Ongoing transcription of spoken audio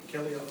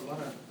Kelly, a lot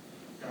of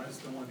guys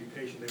don't want to be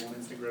patient, they want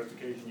instant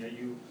gratification, yet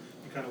you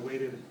kind of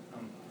waited.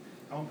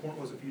 How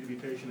important was it for you to be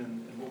patient,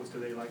 and what was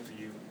today like for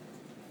you?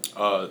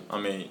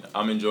 I mean,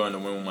 I'm enjoying the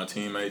win with my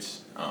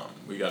teammates.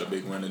 We got a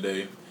big win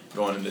today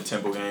going into the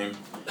Temple game.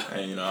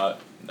 And, you know,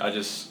 I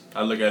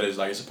look at it as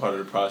like it's a part of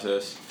the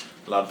process.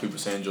 A lot of people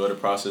say enjoy the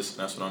process, and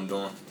that's what I'm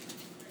doing.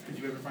 Did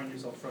you ever find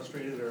yourself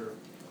frustrated or?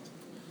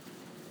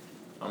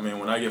 I mean,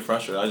 when I get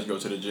frustrated, I just go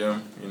to the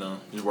gym, you know,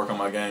 just work on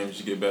my game,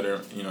 just get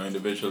better, you know,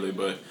 individually.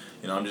 But,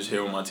 you know, I'm just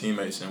here with my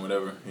teammates and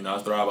whatever. You know, I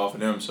thrive off of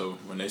them, so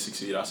when they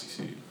succeed, I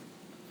succeed.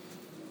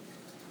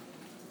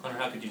 Hunter,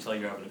 how could you tell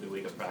you're having a good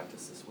week of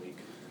practice this week?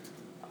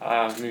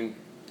 I mean,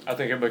 I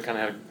think everybody kind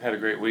of had a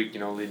great week, you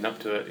know, leading up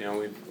to it. You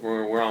know,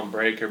 we're on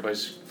break,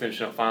 everybody's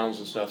finishing up finals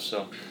and stuff.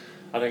 So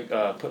I think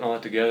putting all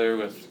that together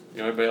with,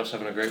 you know, everybody else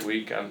having a great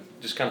week, I'm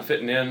just kind of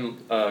fitting in,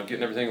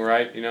 getting everything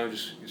right, you know,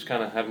 just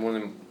kind of having one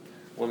of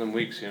them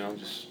weeks, you know,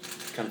 just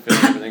kind of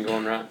fitting everything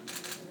going right.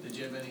 Did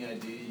you have any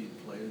idea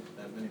you'd play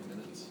that many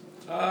minutes?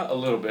 A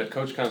little bit.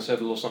 Coach kind of said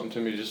a little something to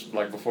me just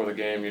like before the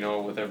game, you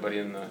know, with everybody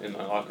in the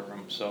locker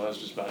room. So that's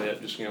just about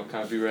it. Just, you know,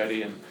 kind of be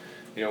ready and,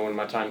 you know, when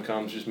my time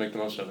comes, just make the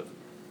most of it.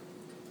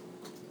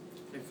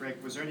 Hey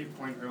Frank, was there any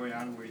point early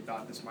on where you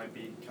thought this might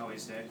be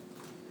Kelly's day?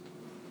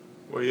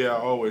 Well, yeah, I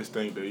always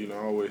think that, you know,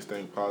 I always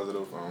think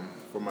positive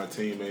for my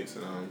teammates,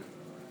 and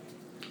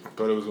I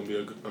thought it was going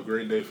to be a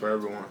great day for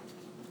everyone.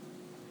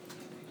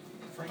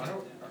 Frank,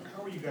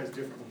 how are you guys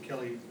different when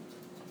Kelly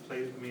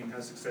plays,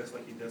 has success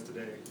like he does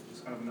today?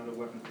 It's kind of another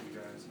weapon for you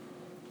guys.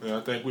 Yeah,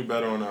 I think we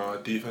better on our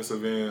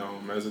defensive end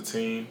as a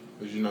team,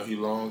 because, you know, he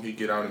long, he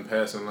get out in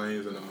passing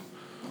lanes, and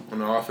on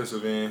the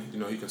offensive end, you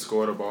know, he can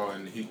score the ball,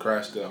 and he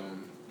crashed the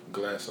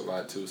glass a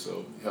lot too,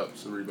 so he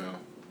helps the rebound.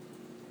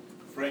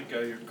 Frank,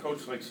 your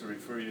coach likes to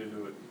refer you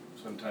to it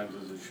sometimes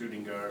as a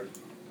shooting guard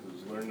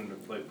who's learning to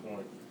play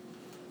point.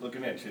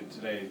 Looking at you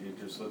today, you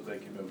just look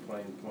like you've been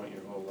playing point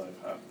your whole life.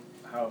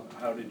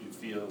 How did you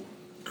feel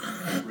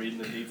reading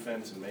the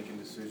defense and making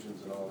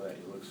decisions and all that?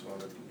 You look so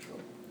under control.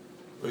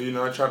 Well, you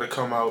know, I try to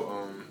come out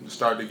to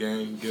start the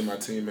game, get my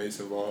teammates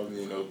involved,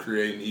 you know,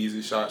 creating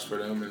easy shots for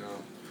them, and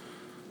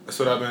that's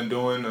what I've been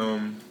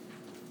doing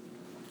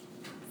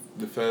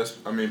the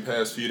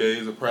past few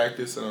days of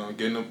practice,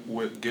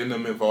 getting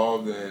them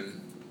involved,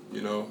 and,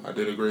 you know, I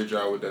did a great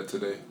job with that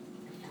today.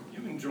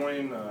 You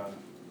enjoying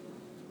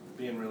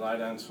being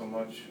relied on so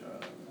much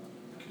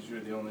because you're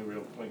the only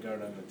real point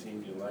guard on the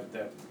team? Do you like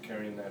that,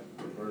 carrying that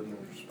burden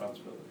of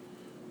responsibility?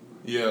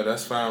 Yeah,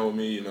 that's fine with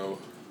me, you know.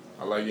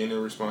 I like any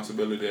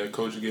responsibility that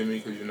coach give me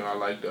because, you know, I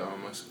like to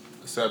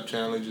accept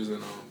challenges,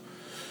 and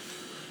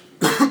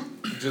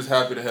just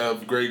happy to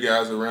have great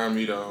guys around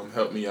me to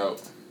help me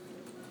out.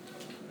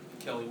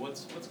 Kelly,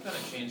 what's kind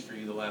of changed for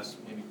you the last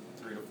maybe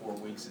 3 to 4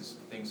 weeks? Is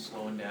things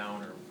slowing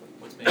down, or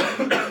what's maybe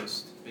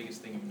the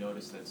biggest thing you've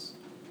noticed that's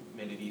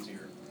made it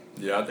easier?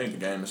 Yeah, I think the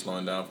game is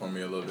slowing down for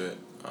me a little bit.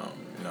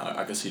 You know,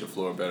 I can see the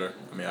floor better.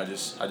 I mean, I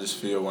just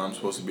feel where I'm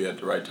supposed to be at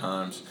the right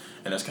times,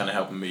 and that's kind of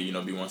helping me, you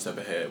know, be one step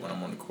ahead when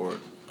I'm on the court.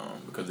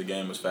 Because the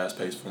game was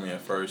fast-paced for me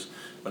at first,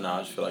 but now I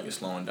just feel like it's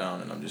slowing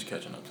down, and I'm just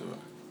catching up to it.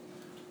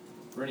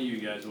 For any of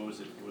you guys, what was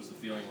the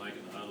feeling like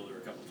in the huddle? There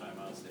were a couple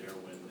timeouts there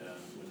when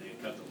they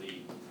had cut the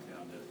lead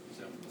down to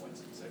 7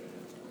 points in the second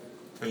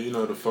half. And, you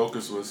know, the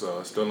focus was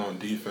still on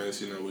defense.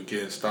 You know, we're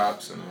getting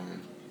stops, and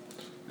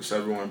just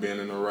everyone being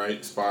in the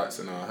right spots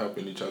and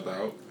helping each other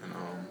out, and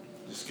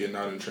just getting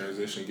out in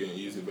transition, getting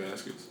easy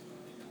baskets.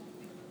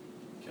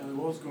 Kelly,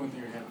 what was going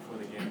through your head before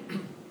the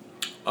game?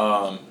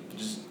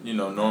 Just, you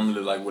know,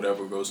 normally, like,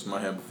 whatever goes through my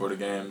head before the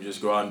game,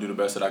 just go out and do the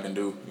best that I can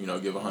do, you know,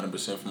 give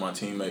 100% for my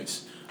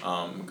teammates,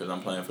 because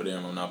I'm playing for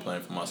them, I'm not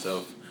playing for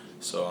myself.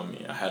 So, I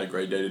mean, I had a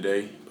great day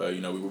today, but,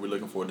 you know, we're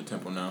looking forward to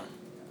Temple now.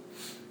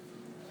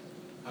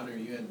 Hunter,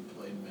 you hadn't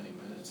played many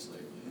minutes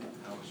lately.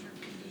 How was your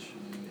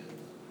conditioning, and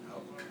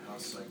how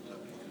psyched up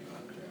were you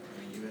out there?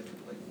 I mean, you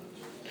hadn't played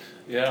much.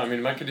 Yeah, I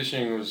mean, my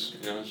conditioning was,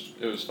 you know,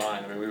 it was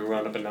fine. I mean, we would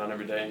run up and down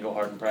every day and go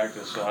hard in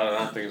practice, so I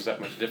don't think it was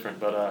that much different.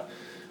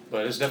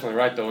 But it's definitely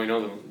right, though. You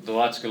know, the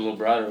lights get a little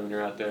brighter when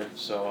you're out there.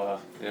 So,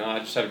 you know, I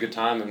just had a good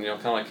time, and, you know,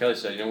 kind of like Kelly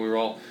said, you know, we were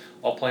all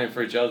playing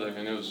for each other,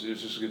 and it was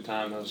just a good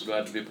time. I was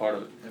glad to be a part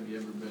of it. Have you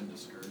ever been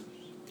discouraged?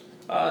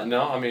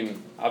 No, I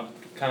mean, I've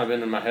kind of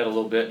been in my head a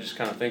little bit, just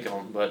kind of thinking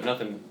on, but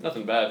nothing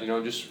bad. You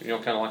know, just, you know,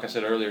 kind of like I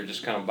said earlier,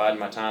 just kind of biding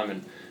my time,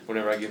 and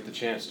whenever I get the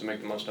chance to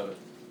make the most of it.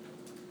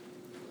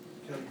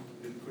 Kelly,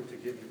 been quick to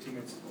give your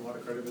teammates a lot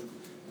of credit,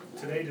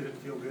 but today did it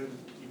feel good,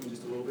 even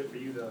just a little bit, for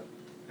you to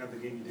have the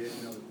game you did?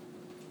 You know,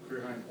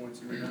 career high in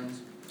points and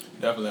rebounds?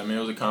 Definitely. I mean, it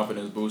was a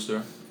confidence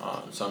booster,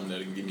 something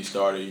that can get me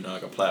started, you know,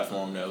 like a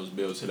platform that was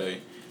built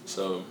today.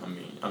 So, I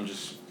mean, I'm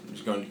just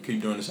going to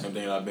keep doing the same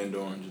thing that I've been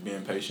doing, just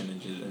being patient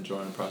and just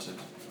enjoying the process.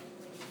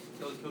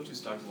 Kelly,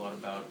 coaches talked a lot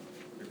about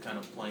you're kind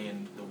of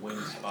playing the wing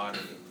spot,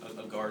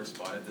 or a guard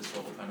spot at this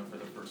level kind of for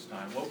the first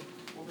time. What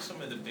were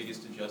some of the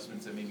biggest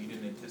adjustments that maybe you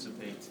didn't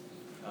anticipate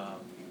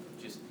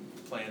just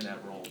playing that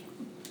role?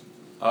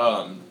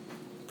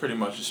 Pretty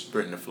much just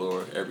sprinting the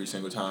floor every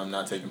single time,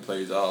 not taking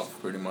plays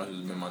off. Pretty much has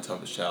been my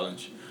toughest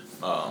challenge.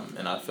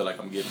 And I feel like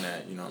I'm getting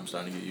that. You know, I'm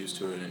starting to get used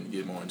to it and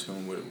get more in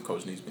tune with what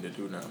Coach needs me to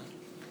do now.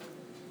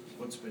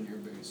 What's been your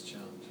biggest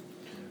challenge?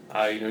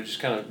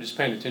 Just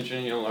paying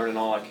attention, learning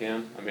all I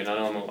can. I mean, I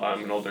know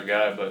I'm an older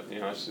guy, but,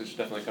 it's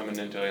definitely coming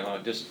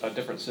into, just a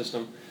different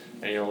system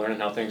and, learning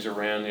how things are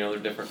ran, they're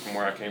different from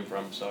where I came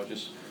from. So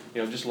just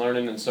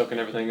learning and soaking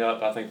everything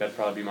up, I think that'd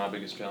probably be my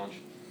biggest challenge.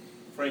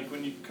 Frank,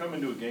 when you come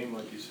into a game,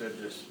 like you said,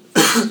 this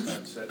first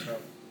time setting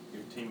up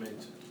your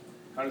teammates,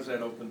 how does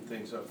that open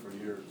things up for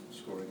your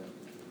scoring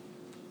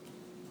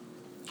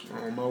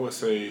effort? I would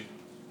say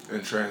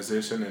in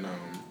transition and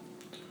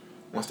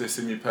once they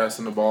see me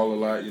passing the ball a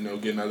lot,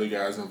 getting other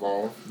guys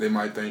involved, they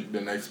might think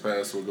the next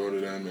pass will go to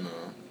them, and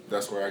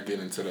that's where I get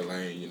into the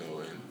lane,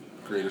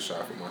 and create a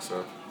shot for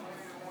myself.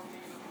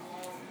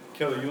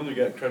 Kelly, you only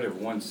got credit for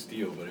one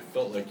steal, but it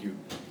felt like you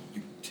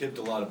tipped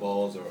a lot of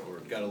balls or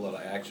got a lot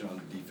of action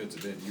on the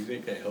defensive end. Do you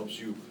think that helps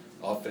you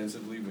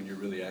offensively when you're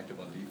really active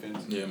on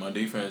defense? Yeah, my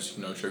defense,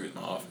 triggers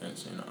my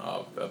offense.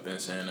 I've been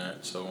saying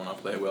that. So when I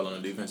play well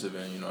on the defensive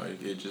end,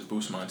 it just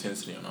boosts my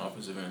intensity on the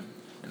offensive end,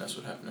 and that's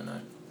what happened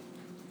tonight.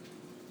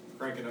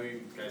 Frank, I know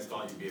you guys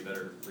thought you'd be a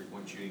better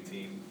three-point shooting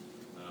team.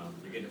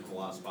 You're getting it from a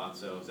lot of spots,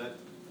 so is that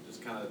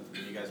just kind of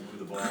when you guys move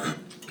the ball,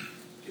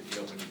 get the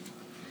open,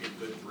 you get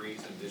good threes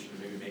in addition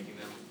to maybe making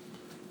them?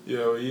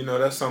 Yeah,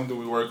 that's something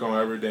we work on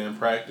every day in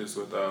practice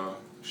with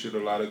shoot a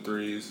lot of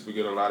threes. We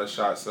get a lot of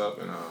shots up,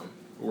 and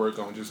we work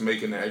on just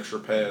making the extra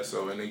pass.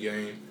 So in the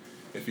game,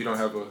 if you don't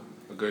have a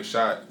good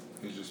shot,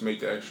 you just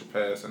make the extra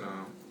pass and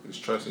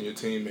just trusting your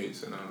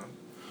teammates. And I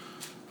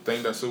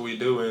think that's what we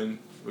do, and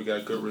we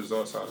got good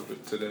results out of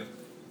it today.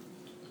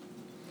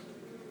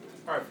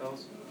 All right,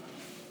 fellas.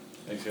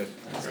 Thanks, guys.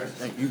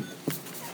 Thank you.